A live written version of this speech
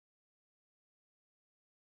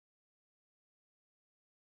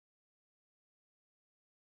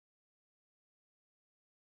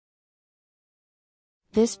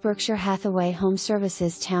This Berkshire Hathaway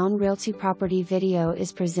HomeServices Towne Realty property video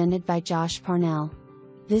is presented by Josh Parnell.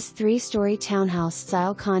 This 3-story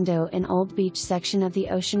townhouse-style condo in Old Beach section of the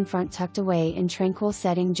oceanfront tucked away in tranquil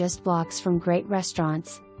setting just blocks from great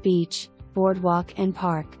restaurants, beach, boardwalk and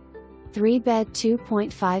park. 3-bed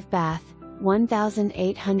 2.5 bath,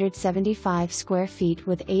 1,875 square feet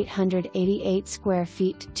with 888 square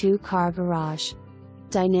feet 2-car garage.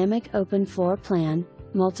 Dynamic open floor plan,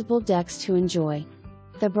 multiple decks to enjoy.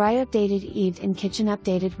 The bright updated eaved and kitchen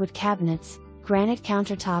updated wood cabinets, granite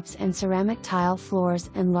countertops and ceramic tile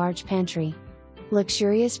floors and large pantry.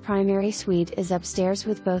 Luxurious primary suite is upstairs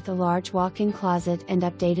with both a large walk-in closet and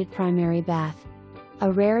updated primary bath.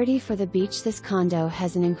 A rarity for the beach, this condo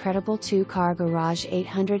has an incredible 2-car garage,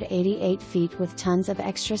 888 feet with tons of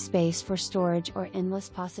extra space for storage or endless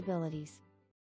possibilities.